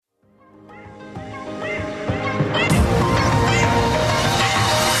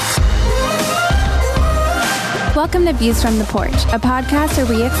Welcome to Views from the Porch, a podcast where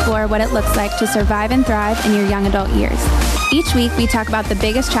we explore what it looks like to survive and thrive in your young adult years. Each week, we talk about the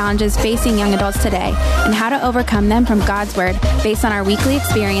biggest challenges facing young adults today and how to overcome them from God's Word based on our weekly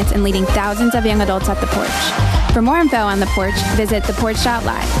experience in leading thousands of young adults at the porch. For more info on The Porch, visit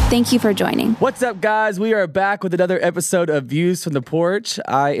theporch.live. Thank you for joining. What's up, guys? We are back with another episode of Views from the Porch.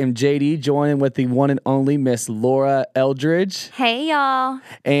 I am JD, joining with the one and only Miss Laura Eldridge. Hey, y'all.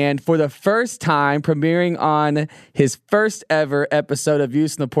 And for the first time, premiering on his first ever episode of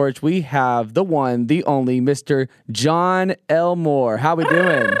Views from the Porch, we have the one, the only, Mr. John Elmore. How we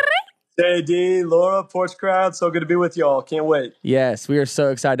doing? JD, Laura, Porch Crowd, so good to be with y'all. Can't wait. Yes, we are so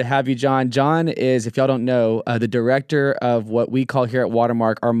excited to have you, John. John is, if y'all don't know, the director of what we call here at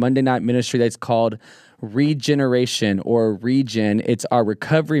Watermark, our Monday night ministry that's called Regeneration or Regen. It's our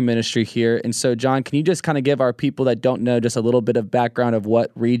recovery ministry here. And so, John, can you just kind of give our people that don't know just a little bit of background of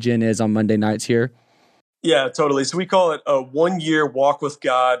what Regen is on Monday nights here? Yeah, totally. So we call it a 1-year walk with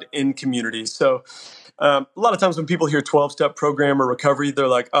God in community. So a lot of times when people hear 12-step program or recovery, they're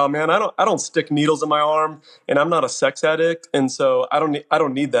like, "Oh man, I don't stick needles in my arm, and I'm not a sex addict, and so I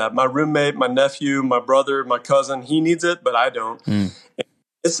don't need that. My roommate, my nephew, my brother, my cousin, he needs it, but I don't."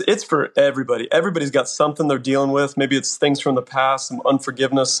 It's for everybody. Everybody's got something they're dealing with. Maybe it's things from the past, some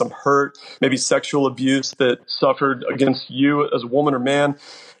unforgiveness, some hurt, maybe sexual abuse that suffered against you as a woman or man.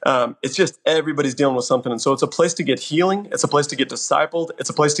 It's just everybody's dealing with something. And so it's a place to get healing. It's a place to get discipled. It's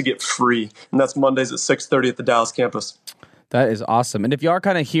a place to get free. And that's Mondays at 6:30 at the Dallas campus. That is awesome. And if you are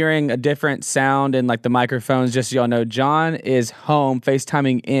kind of hearing a different sound in like the microphones, just so y'all know, John is home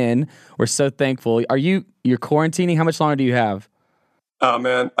FaceTiming in. We're so thankful. You're quarantining? How much longer do you have? Oh,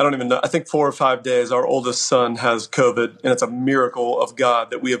 man, I don't even know. I think 4 or 5 days. Our oldest son has COVID, and it's a miracle of God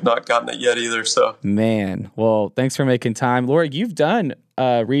that we have not gotten it yet either. So, man, well, thanks for making time. Laura, you've done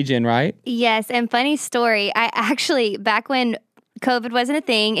Regen, right? Yes, and funny story. I actually, back when COVID wasn't a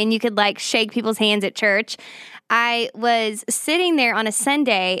thing and you could like shake people's hands at church, I was sitting there on a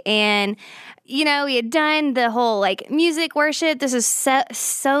Sunday and we had done the whole like music worship. This is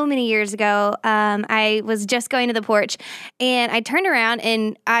so many years ago. I was just going to the porch and I turned around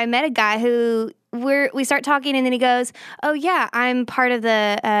and I met a guy who we start talking and then he goes, "Oh yeah, I'm part of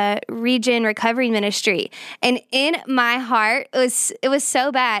the Regen recovery ministry." And in my heart, it was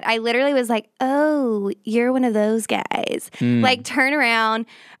so bad. I literally was like, "Oh, you're one of those guys." Like turn around,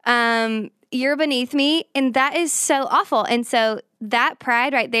 you're beneath me. And that is so awful. And so that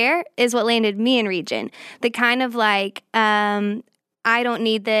pride right there is what landed me in Regen. The kind of like, I don't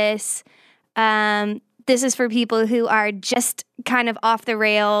need this. This is for people who are just kind of off the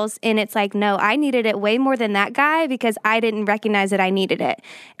rails. And it's like, no, I needed it way more than that guy because I didn't recognize that I needed it.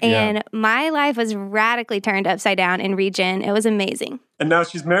 And my life was radically turned upside down in Regen. It was amazing. And now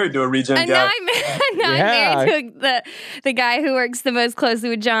she's married to a Regen guy. Now I'm married to the guy who works the most closely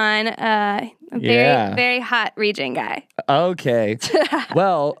with John. Very hot Regen guy. Okay.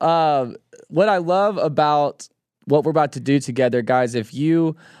 Well, what I love about what we're about to do together, guys, if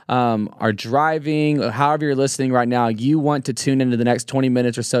you are driving or however you're listening right now, you want to tune into the next 20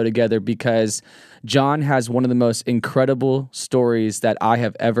 minutes or so together because John has one of the most incredible stories that I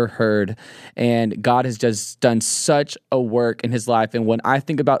have ever heard, and God has just done such a work in his life. And when I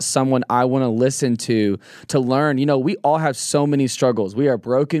think about someone I want to listen to learn, we all have so many struggles. We are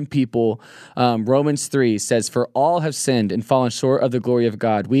broken people. Romans 3 says, "For all have sinned and fallen short of the glory of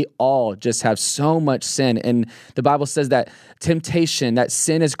God." We all just have so much sin. And the Bible says that temptation, that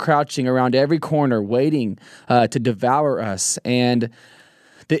sin is crouching around every corner, waiting to devour us. And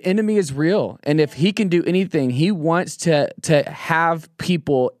the enemy is real. And if he can do anything, he wants to have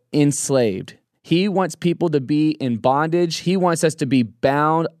people enslaved. He wants people to be in bondage. He wants us to be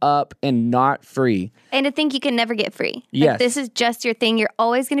bound up and not free. And to think you can never get free. Yes. Like, this is just your thing. You're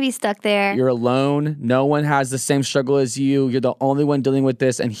always going to be stuck there. You're alone. No one has the same struggle as you. You're the only one dealing with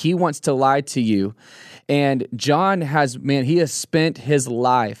this. And he wants to lie to you. And John he has spent his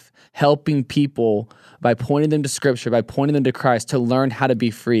life helping people by pointing them to Scripture, by pointing them to Christ to learn how to be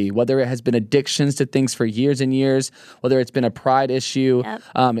free, whether it has been addictions to things for years and years, whether it's been a pride issue,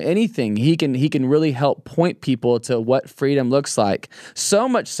 anything. He can really help point people to what freedom looks like. So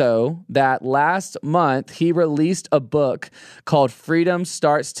much so that last month he released a book called Freedom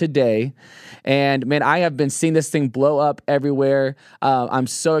Starts Today. And man, I have been seeing this thing blow up everywhere. I'm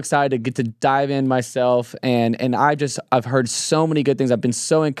so excited to get to dive in myself. And I've heard so many good things. I've been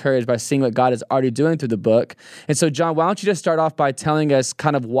so encouraged by seeing what God is already doing through the book. And so, John, why don't you just start off by telling us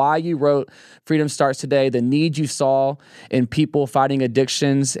kind of why you wrote Freedom Starts Today, the need you saw in people fighting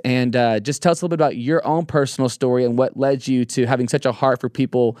addictions, and just tell us a little bit about your own personal story and what led you to having such a heart for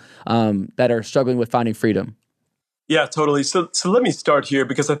people that are struggling with finding freedom. Yeah, totally. So let me start here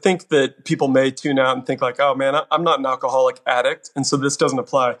because I think that people may tune out and think like, oh man, I'm not an alcoholic addict. And so this doesn't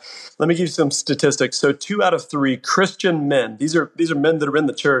apply. Let me give you some statistics. So 2 out of 3 Christian men, these are men that are in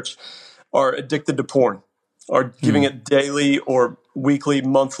the church, are addicted to porn, are giving it daily or weekly,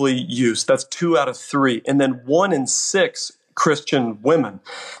 monthly use. That's 2 out of 3. And then 1 in 6 Christian women.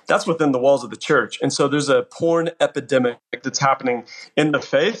 That's within the walls of the church. And so there's a porn epidemic that's happening in the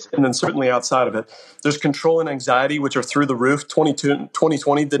faith and then certainly outside of it. There's control and anxiety, which are through the roof.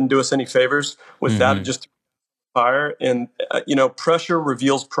 2020 didn't do us any favors with that. It just fire. And, pressure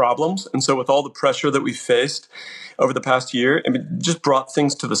reveals problems. And so with all the pressure that we faced over the past year, it just brought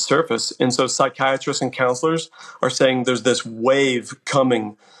things to the surface. And so psychiatrists and counselors are saying there's this wave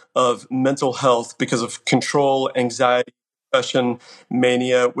coming of mental health because of control, anxiety, depression,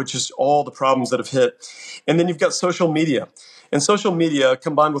 mania, which is all the problems that have hit. And then you've got social media. And social media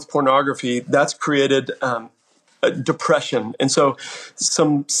combined with pornography, that's created depression. And so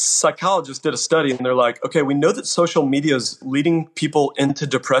some psychologists did a study and they're like, okay, we know that social media is leading people into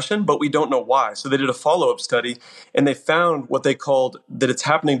depression, but we don't know why. So they did a follow-up study and they found what they called that it's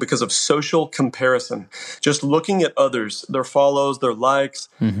happening because of social comparison. Just looking at others, their follows, their likes,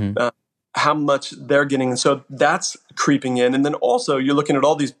 how much they're getting. And so that's creeping in. And then also you're looking at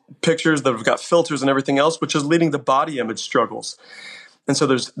all these pictures that have got filters and everything else, which is leading to body image struggles. And so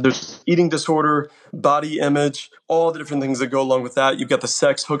there's eating disorder, body image, all the different things that go along with that. You've got the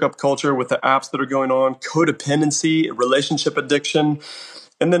sex hookup culture with the apps that are going on, codependency, relationship addiction,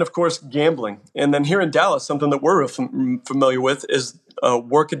 and then, of course, gambling. And then here in Dallas, something that we're familiar with is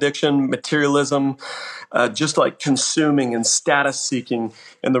work addiction, materialism, just like consuming and status seeking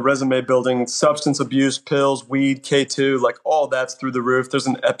and the resume building, substance abuse, pills, weed, K2, like all that's through the roof. There's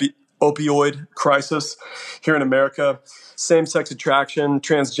an opioid crisis here in America. Same-sex attraction,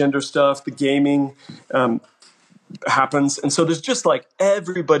 transgender stuff, the gaming happens. And so there's just like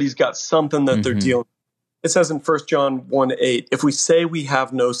everybody's got something that they're dealing with. It says in 1 John 1:8, if we say we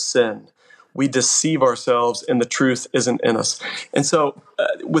have no sin, we deceive ourselves and the truth isn't in us. And so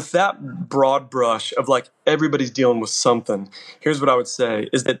with that broad brush of like everybody's dealing with something, here's what I would say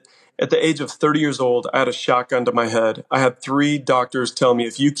is that at the age of 30 years old, I had a shotgun to my head. I had 3 doctors tell me,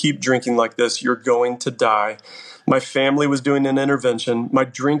 if you keep drinking like this, you're going to die. My family was doing an intervention. My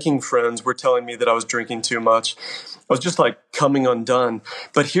drinking friends were telling me that I was drinking too much. I was just like coming undone.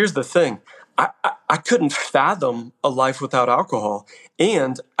 But here's the thing. I couldn't fathom a life without alcohol.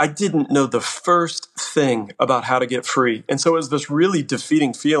 And I didn't know the first thing about how to get free. And so it was this really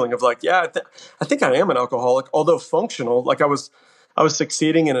defeating feeling of like, yeah, I think I am an alcoholic, although functional. Like I was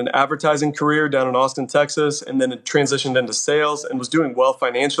succeeding in an advertising career down in Austin, Texas, and then it transitioned into sales and was doing well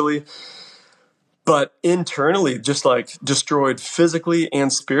financially. But internally, just like destroyed physically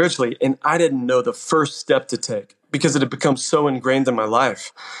and spiritually. And I didn't know the first step to take because it had become so ingrained in my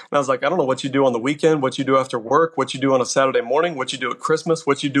life. And I was like, I don't know what you do on the weekend, what you do after work, what you do on a Saturday morning, what you do at Christmas,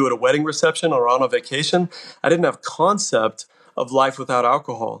 what you do at a wedding reception or on a vacation. I didn't have concept of life without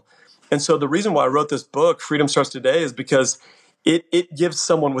alcohol. And so the reason why I wrote this book, Freedom Starts Today, is because it gives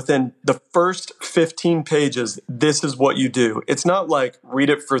someone within the first 15 pages, this is what you do. It's not like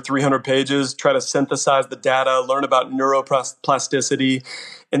read it for 300 pages, try to synthesize the data, learn about neuroplasticity,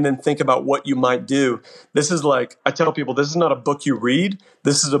 and then think about what you might do. This is like, I tell people, this is not a book you read,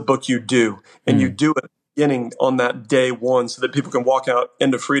 this is a book you do. And you do it beginning on that day one so that people can walk out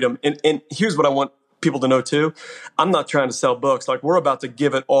into freedom. And here's what I want people to know too. I'm not trying to sell books. Like we're about to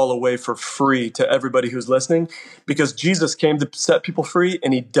give it all away for free to everybody who's listening because Jesus came to set people free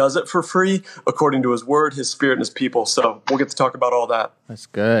and he does it for free according to his word, his spirit, and his people. So we'll get to talk about all that. That's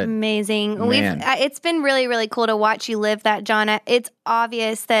good. Amazing. Man. It's been really, really cool to watch you live that, John. It's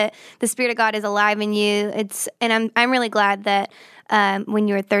obvious that the Spirit of God is alive in you. And I'm really glad that when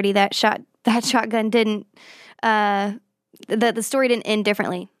you were 30, that shotgun didn't, that the story didn't end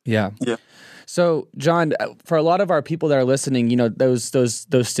differently. Yeah. So, John, for a lot of our people that are listening, those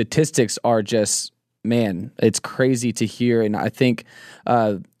statistics are just, man, it's crazy to hear. And I think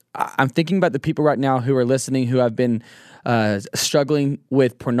I'm thinking about the people right now who are listening who have been struggling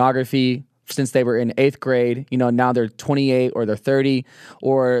with pornography since they were in 8th grade. Now they're 28 or they're 30,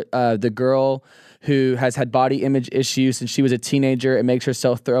 or the girl who has had body image issues since she was a teenager and makes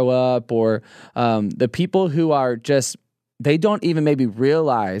herself throw up, or the people who are just, they don't even maybe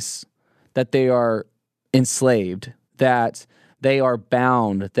realize that they are enslaved, that they are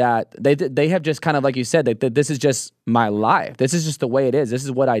bound, that they have just kind of, like you said, that this is just my life. This is just the way it is. This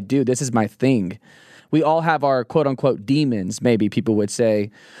is what I do. This is my thing. We all have our quote unquote demons, maybe people would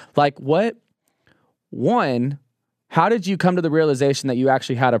say. Like how did you come to the realization that you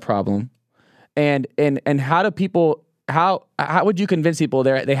actually had a problem? And how do people, how would you convince people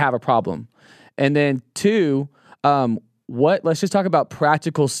they have a problem? And then two, let's just talk about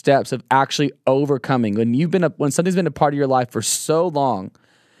practical steps of actually overcoming. When something's been a part of your life for so long,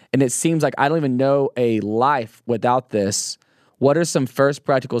 and it seems like I don't even know a life without this, what are some first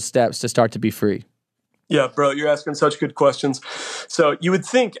practical steps to start to be free? Yeah, bro, you're asking such good questions. So you would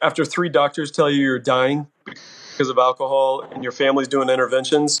think after 3 doctors tell you you're dying because of alcohol and your family's doing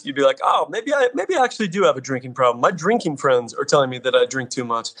interventions, you'd be like, oh, maybe I actually do have a drinking problem. My drinking friends are telling me that I drink too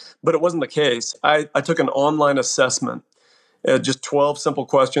much. But it wasn't the case. I took an online assessment, just 12 simple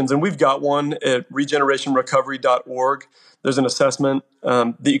questions. And we've got one at regenerationrecovery.org. There's an assessment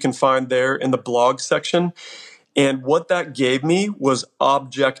that you can find there in the blog section. And what that gave me was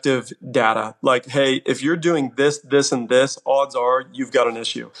objective data. Like, hey, if you're doing this, this, and this, odds are you've got an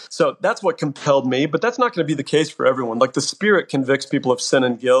issue. So that's what compelled me, but that's not going to be the case for everyone. Like, the Spirit convicts people of sin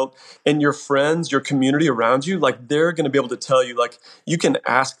and guilt, and your friends, your community around you, like, they're going to be able to tell you, like, you can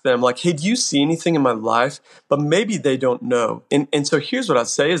ask them, like, hey, do you see anything in my life? But maybe they don't know. And so here's what I'd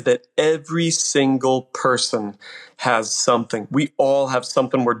say is that every single person has something. We all have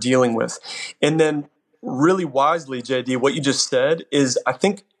something we're dealing with. And then really wisely, JD, what you just said is, I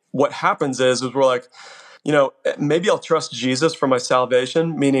think what happens is we're like, maybe I'll trust Jesus for my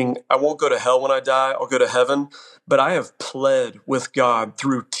salvation, meaning I won't go to hell when I die, I'll go to heaven. But I have pled with God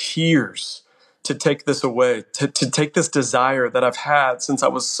through tears to take this away, to take this desire that I've had since I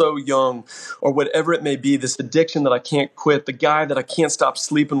was so young, or whatever it may be, this addiction that I can't quit, the guy that I can't stop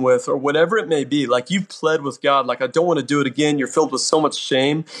sleeping with, or whatever it may be. Like, you've pled with God, like, I don't want to do it again. You're filled with so much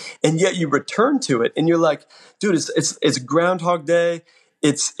shame, and yet you return to it, and you're like, dude, it's Groundhog Day.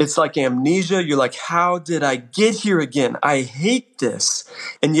 It's like amnesia. You're like, how did I get here again? I hate this.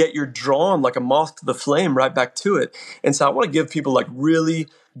 And yet you're drawn like a moth to the flame right back to it. And so I want to give people like really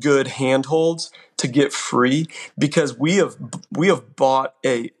good handholds to get free, because we have bought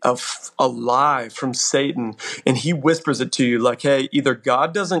a lie from Satan, and he whispers it to you like, hey, either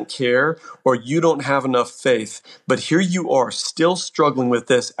God doesn't care or you don't have enough faith. But here you are still struggling with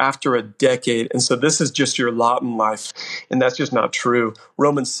this after a decade, and so this is just your lot in life, and that's just not true.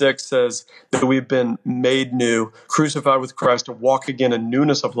 Romans 6 says that we've been made new, crucified with Christ, to walk again in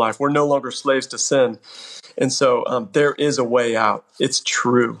newness of life. We're no longer slaves to sin. And so there is a way out. It's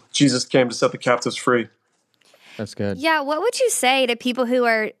true. Jesus came to set the captives free. That's good. Yeah. What would you say to people who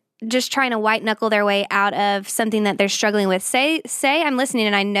are just trying to white knuckle their way out of something that they're struggling with? Say I'm listening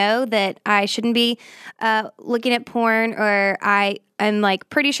and I know that I shouldn't be looking at porn, or I'm like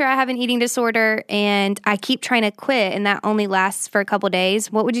pretty sure I have an eating disorder and I keep trying to quit and that only lasts for a couple days.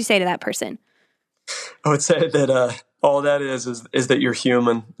 What would you say to that person? I would say that all that is that you're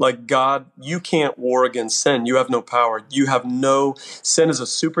human. Like, God, you can't war against sin. You have no power. Sin is a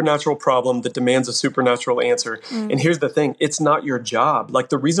supernatural problem that demands a supernatural answer. And here's the thing, it's not your job. Like,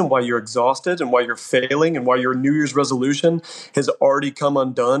 the reason why you're exhausted and why you're failing and why your New Year's resolution has already come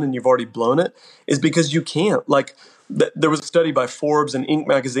undone and you've already blown it is because you can't. Like, there was a study by Forbes and Inc.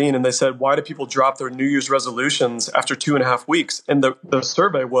 magazine, and they said, why do people drop their New Year's resolutions after 2.5 weeks? And the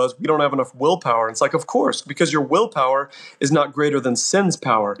survey was, we don't have enough willpower. And it's like, of course, because your willpower is not greater than sin's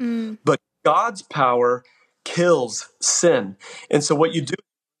power. But God's power kills sin. And so what you do,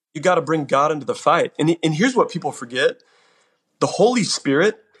 you got to bring God into the fight. And here's what people forget. The Holy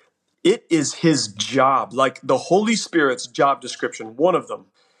Spirit, it is his job. Like, the Holy Spirit's job description, one of them,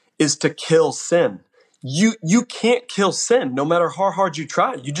 is to kill sin. You can't kill sin no matter how hard you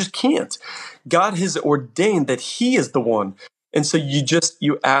try. You just can't. God has ordained that he is the one. And so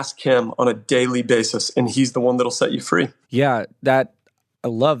you ask him on a daily basis, and he's the one that'll set you free. Yeah, I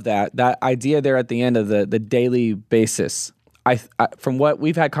love that idea there at the end of the daily basis. I from what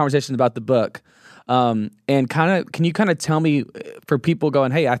we've had conversations about the book, and can you tell me, for people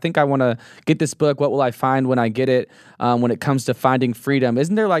going, hey, I think I want to get this book, what will I find when I get it? When it comes to finding freedom,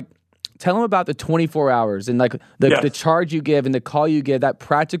 isn't there tell them about the 24 hours and the charge you give and the call you give, that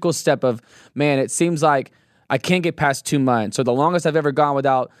practical step of, man, it seems like I can't get past 2 months. So the longest I've ever gone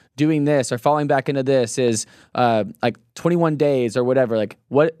without doing this or falling back into this is 21 days or whatever. Like,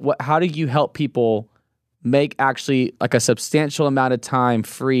 how do you help people make actually a substantial amount of time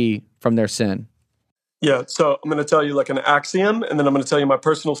free from their sin? Yeah, so I'm going to tell you an axiom, and then I'm going to tell you my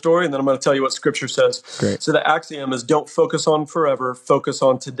personal story, and then I'm going to tell you what Scripture says. Great. So the axiom is, don't focus on forever, focus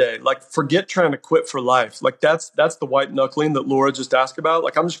on today. Forget trying to quit for life. That's the white knuckling that Laura just asked about.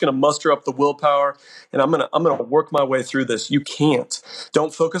 I'm just going to muster up the willpower, and I'm going to work my way through this. You can't.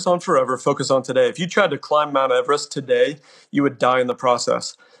 Don't focus on forever, focus on today. If you tried to climb Mount Everest today, you would die in the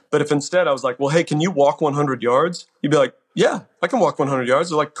process. But if instead I was like, well, hey, can you walk 100 yards? You'd be like, yeah, I can walk 100 yards.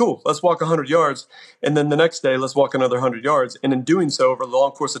 They're like, cool, let's walk 100 yards. And then the next day, let's walk another 100 yards. And in doing so, over a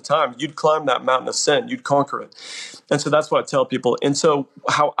long course of time, you'd climb that mountain of sin. You'd conquer it. And so that's what I tell people. And so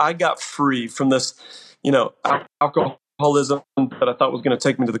how I got free from this, alcoholism that I thought was going to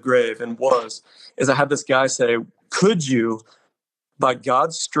take me to the grave is I had this guy say, could you, by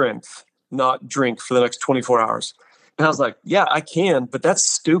God's strength, not drink for the next 24 hours? And I was like, yeah, I can, but that's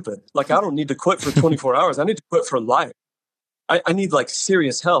stupid. Like, I don't need to quit for 24 hours. I need to quit for life. I need like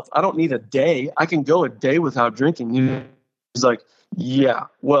serious health. I don't need a day. I can go a day without drinking. He's like, yeah,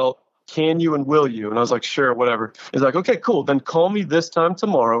 well, can you and will you? And I was like, sure, whatever. He's like, okay, cool. Then call me this time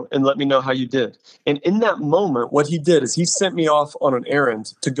tomorrow and let me know how you did. And in that moment, what he did is he sent me off on an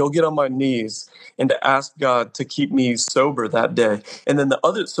errand to go get on my knees and to ask God to keep me sober that day. And then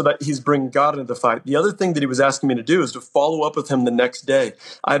so that he's bringing God into the fight. The other thing that he was asking me to do is to follow up with him the next day.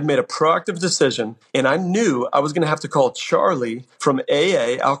 I had made a proactive decision, and I knew I was going to have to call Charlie from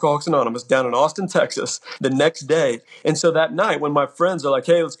AA, Alcoholics Anonymous, down in Austin, Texas, the next day. And so that night, when my friends are like,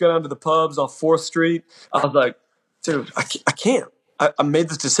 hey, let's go down to the pubs off 4th Street, I was like, dude, I can't. I made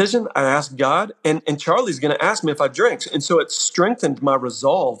this decision. I asked God, and Charlie's going to ask me if I drink. And so it strengthened my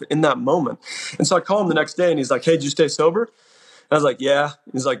resolve in that moment. And so I call him the next day, and he's like, hey, did you stay sober? And I was like, yeah.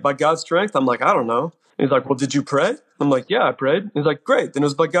 He's like, by God's strength? I'm like, I don't know. And he's like, well, did you pray? I'm like, yeah, I prayed. And he's like, great. Then it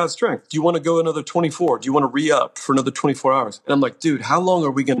was by God's strength. Do you want to go another 24? Do you want to re-up for another 24 hours? And I'm like, dude, how long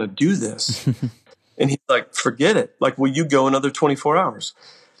are we going to do this? And he's like, forget it. Like, will you go another 24 hours?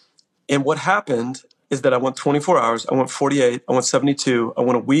 And what happened is that I went 24 hours, I went 48, I went 72, I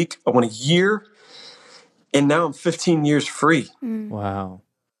went a week, I went a year, and now I'm 15 years free. Wow.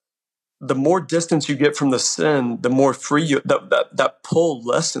 The more distance you get from the sin, the more free that pull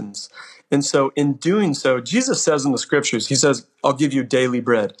lessens. And so in doing so, Jesus says in the scriptures, he says, I'll give you daily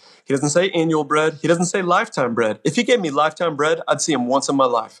bread. He doesn't say annual bread. He doesn't say lifetime bread. If he gave me lifetime bread, I'd see him once in my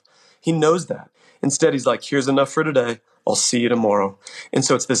life. He knows that. Instead, he's like, here's enough for today. I'll see you tomorrow. And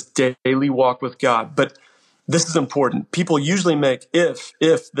so it's this daily walk with God. But this is important. People usually make if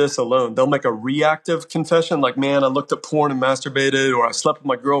this alone. They'll make a reactive confession like, man, I looked at porn and masturbated, or I slept with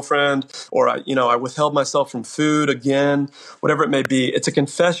my girlfriend, or I withheld myself from food again, whatever it may be. It's a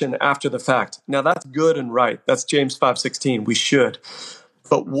confession after the fact. Now that's good and right. That's James 5:16. We should.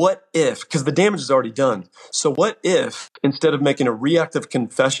 But what if, because the damage is already done. So what if instead of making a reactive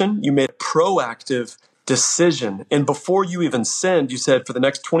confession, you made a proactive decision? And before you even sinned, you said, for the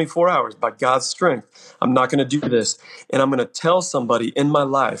next 24 hours, by God's strength, I'm not going to do this. And I'm going to tell somebody in my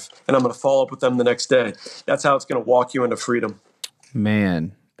life, and I'm going to follow up with them the next day. That's how it's going to walk you into freedom.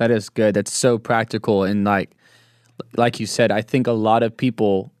 Man, that is good. That's so practical. And like you said, I think a lot of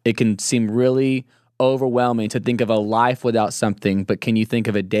people, it can seem really overwhelming to think of a life without something, but can you think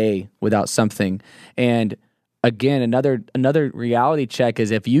of a day without something? And again, another reality check is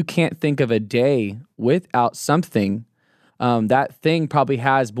if you can't think of a day without something, that thing probably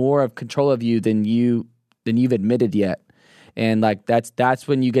has more of control of you than you've admitted yet. And like that's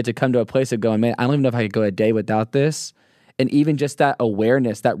when you get to come to a place of going, man, I don't even know if I could go a day without this. And even just that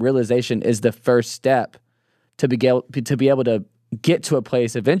awareness, that realization is the first step to be able to get to a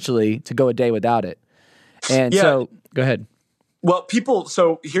place eventually to go a day without it. And so, go ahead. Well,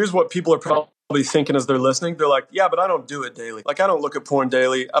 so here's what people are probably thinking as they're listening. They're like, yeah, but I don't do it daily. Like, I don't look at porn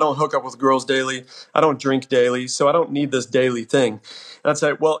daily. I don't hook up with girls daily. I don't drink daily. So I don't need this daily thing. And I'd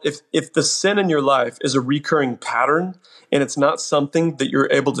say, well, if the sin in your life is a recurring pattern and it's not something that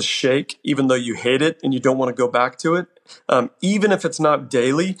you're able to shake, even though you hate it and you don't want to go back to it, even if it's not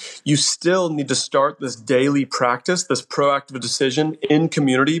daily, you still need to start this daily practice, this proactive decision in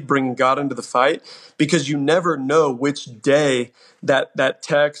community, bringing God into the fight, because you never know which day that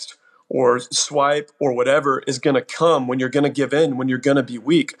text or swipe or whatever is going to come, when you're going to give in, when you're going to be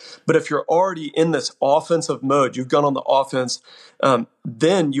weak. But if you're already in this offensive mode, you've gone on the offense,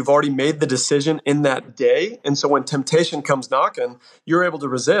 then you've already made the decision in that day. And so when temptation comes knocking, you're able to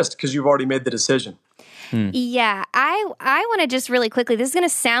resist because you've already made the decision. Yeah, I want to just really quickly, this is going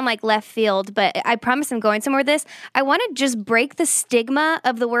to sound like left field, but I promise I'm going somewhere with this. I want to just break the stigma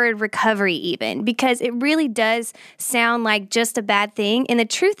of the word recovery even, because it really does sound like just a bad thing. And the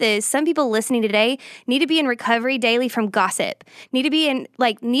truth is, some people listening today need to be in recovery daily from gossip, need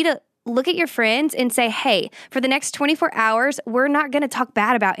to look at your friends and say, hey, for the next 24 hours, we're not going to talk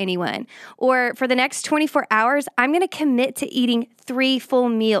bad about anyone. Or for the next 24 hours, I'm going to commit to eating 3 full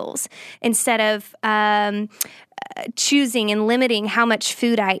meals instead of choosing and limiting how much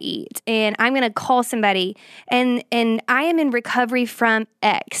food I eat. And I'm going to call somebody and I am in recovery from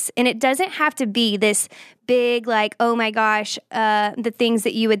X. And it doesn't have to be this big, like, oh my gosh, the things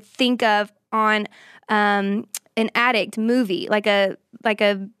that you would think of on an addict movie, like a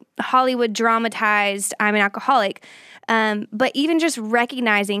Hollywood dramatized I'm an alcoholic. But even just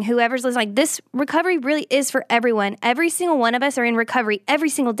recognizing whoever's listening, like this recovery really is for everyone. Every single one of us are in recovery every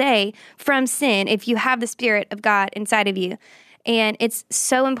single day from sin if you have the Spirit of God inside of you. And it's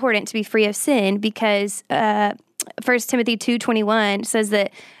so important to be free of sin because 1 Timothy 2:21 says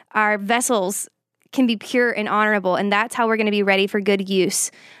that our vessels can be pure and honorable, and that's how we're going to be ready for good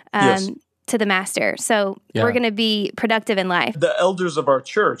use. To the master. So we're going to be productive in life. The elders of our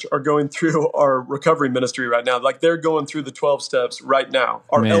church are going through our recovery ministry right now. Like they're going through the 12 steps right now.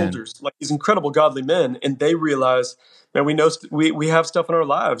 Our elders, like these incredible godly men, and they realize, man, we know we have stuff in our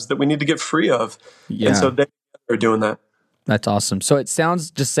lives that we need to get free of. Yeah. And so they are doing that. That's awesome. So it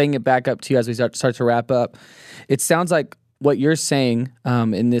sounds, just saying it back up to you as we start to wrap up, it sounds like what you're saying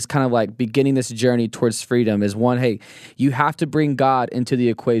in this kind of like beginning this journey towards freedom is one, hey, you have to bring God into the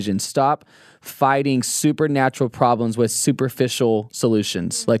equation. Stop fighting supernatural problems with superficial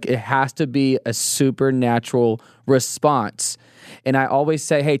solutions. Like it has to be a supernatural response. And I always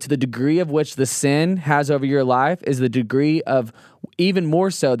say, hey, to the degree of which the sin has over your life is the degree of even more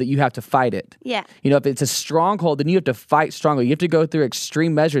so that you have to fight it. Yeah. You know, if it's a stronghold, then you have to fight strongly. You have to go through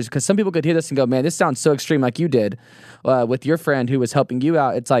extreme measures because some people could hear this and go, man, this sounds so extreme like you did with your friend who was helping you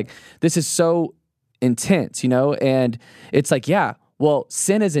out. It's like, this is so intense, you know? And it's like, yeah, well,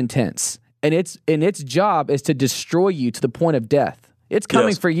 sin is intense. And its job is to destroy you to the point of death. It's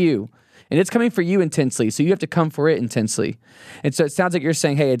coming for you. And it's coming for you intensely, so you have to come for it intensely. And so it sounds like you're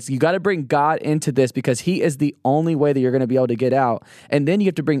saying, hey, you got to bring God into this because he is the only way that you're going to be able to get out. And then you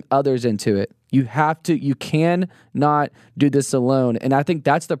have to bring others into it. You cannot do this alone. And I think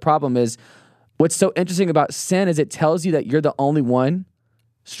that's the problem is what's so interesting about sin is it tells you that you're the only one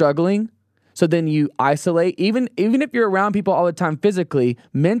struggling. So then you isolate, even if you're around people all the time physically,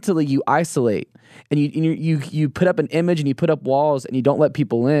 mentally you isolate. And you put up an image and you put up walls and you don't let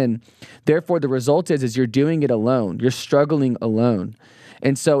people in. Therefore, the result is you're doing it alone. You're struggling alone.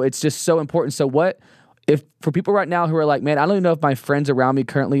 And so it's just so important. So if for people right now who are like, man, I don't even know if my friends around me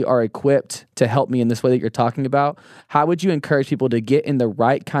currently are equipped to help me in this way that you're talking about, how would you encourage people to get in the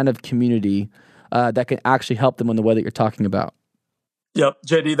right kind of community that can actually help them in the way that you're talking about? Yep,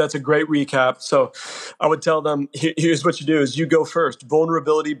 JD, that's a great recap. So I would tell them, here's what you do is you go first.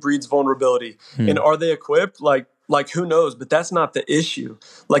 Vulnerability breeds vulnerability. And are they equipped? Like who knows? But that's not the issue.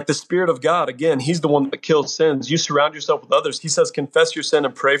 Like the Spirit of God, again, he's the one that kills sins. You surround yourself with others. He says, confess your sin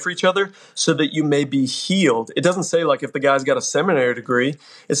and pray for each other so that you may be healed. It doesn't say like if the guy's got a seminary degree.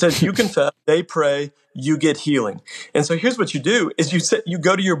 It says you confess, they pray, you get healing. And so here's what you do is you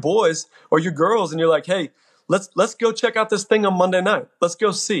go to your boys or your girls and you're like, hey, Let's go check out this thing on Monday night. Let's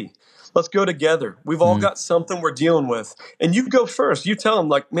go see. Let's go together. We've all got something we're dealing with. And you go first. You tell them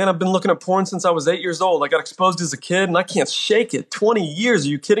like, man, I've been looking at porn since I was 8 years old. I got exposed as a kid and I can't shake it. 20 years. Are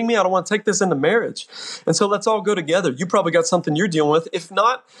you kidding me? I don't want to take this into marriage. And so let's all go together. You probably got something you're dealing with. If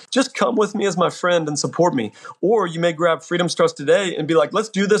not, just come with me as my friend and support me. Or you may grab Freedom Starts today and be like, let's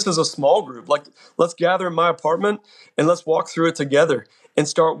do this as a small group. Like, let's gather in my apartment and let's walk through it together and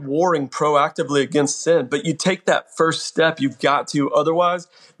start warring proactively against sin. But you take that first step, you've got to. Otherwise,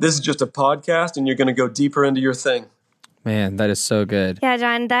 this is just a podcast and you're going to go deeper into your thing. Man, that is so good. Yeah,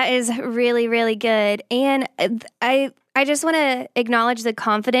 John, that is really, really good. And I just want to acknowledge the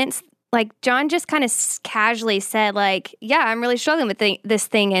confidence. Like John just kind of casually said, like, yeah, I'm really struggling with this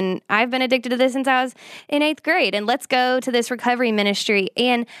thing. And I've been addicted to this since I was in 8th grade. And let's go to this recovery ministry.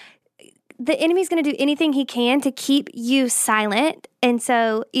 And the enemy's going to do anything he can to keep you silent. And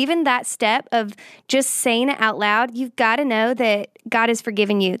so even that step of just saying it out loud, you've got to know that God has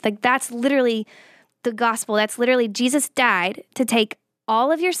forgiven you. Like that's literally the gospel. That's literally Jesus died to take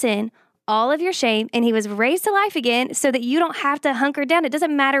all of your sin, all of your shame, and he was raised to life again so that you don't have to hunker down. It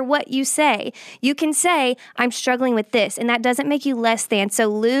doesn't matter what you say. You can say, I'm struggling with this, and that doesn't make you less than. So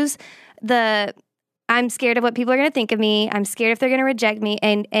lose the, I'm scared of what people are going to think of me. I'm scared if they're going to reject me.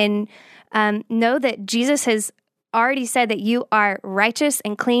 And know that Jesus has already said that you are righteous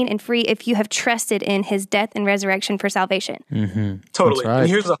and clean and free if you have trusted in his death and resurrection for salvation. Mm-hmm. Totally. Right. And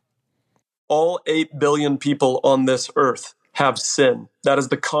here's all 8 billion people on this earth have sin. That is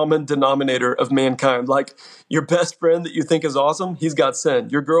the common denominator of mankind. Like your best friend that you think is awesome, he's got sin.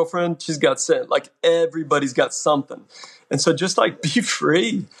 Your girlfriend, she's got sin. Like everybody's got something. And so just like be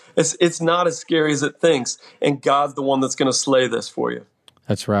free. It's not as scary as it thinks. And God's the one that's going to slay this for you.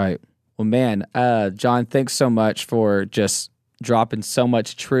 That's right. Well, man, John, thanks so much for just dropping so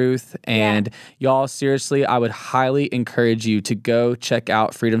much truth. And y'all, seriously, I would highly encourage you to go check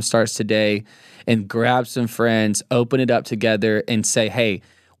out Freedom Starts today and grab some friends, open it up together and say, hey,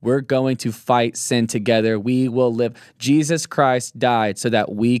 we're going to fight sin together. We will live. Jesus Christ died so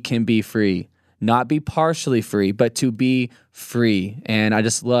that we can be free. Not be partially free, but to be free. And I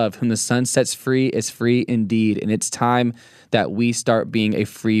just love whom the Son sets free is free indeed. And it's time that we start being a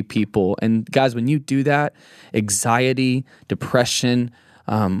free people. And guys, when you do that, anxiety, depression,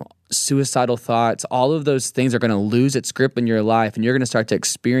 suicidal thoughts, all of those things are going to lose its grip in your life, and you're going to start to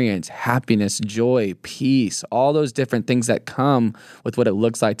experience happiness, joy, peace, all those different things that come with what it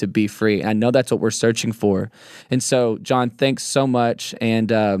looks like to be free. And I know that's what we're searching for. And so, John, thanks so much.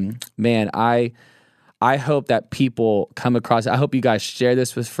 And man, I hope that people come across it. I hope you guys share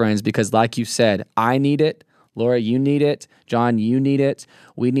this with friends, because like you said, I need it. Laura, you need it. John, you need it.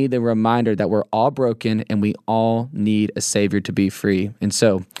 We need the reminder that we're all broken and we all need a Savior to be free. And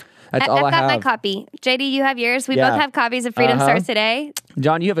so that's all I have. I've got my copy. JD, you have yours. We both have copies of Freedom Starts Today.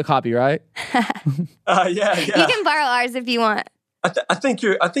 John, you have a copy, right? Yeah. You can borrow ours if you want. I think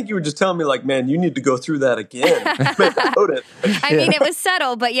you were just telling me, like, man, you need to go through that again. I mean, it was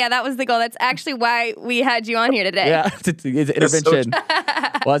subtle, but yeah, that was the goal. That's actually why we had you on here today. Yeah, it's intervention.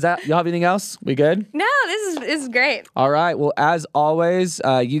 Well, is that, y'all have anything else? We good? No, this is great. All right. Well, as always,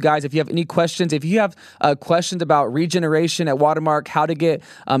 you guys, if you have any questions, if you have questions about regeneration at Watermark, how to get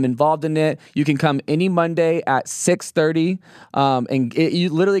involved in it, you can come any Monday at 6:30, and you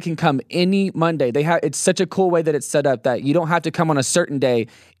literally can come any Monday. It's such a cool way that it's set up that you don't have to come on a certain day.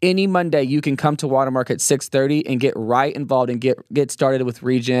 Any Monday, you can come to Watermark at 6:30 and get right involved and get started with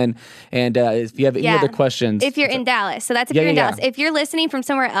Regen. And if you have any other questions. If you're in Dallas. So that's if you're in Dallas. If you're listening from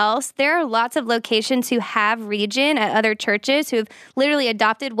somewhere else, there are lots of locations who have Regen at other churches who have literally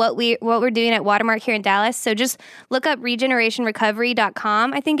adopted what we're doing at Watermark here in Dallas. So just look up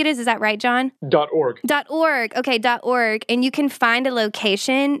regenerationrecovery.com. I think it is. Is that right, John? .org. .org. Okay, .org. And you can find a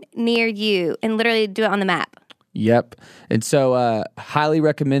location near you and literally do it on the map. Yep. And so highly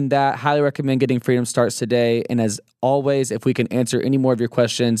recommend that. Highly recommend getting Freedom Starts Today. And as always, if we can answer any more of your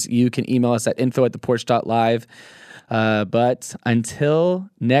questions, you can email us at info@theporch.live. But until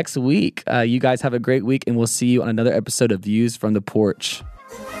next week, you guys have a great week, and we'll see you on another episode of Views from the Porch.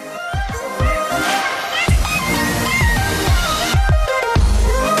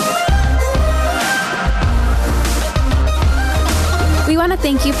 We want to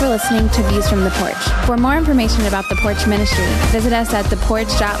thank you for listening to Views from the Porch. For more information about the Porch Ministry, visit us at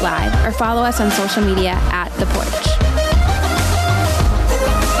theporch.live or follow us on social media at The Porch.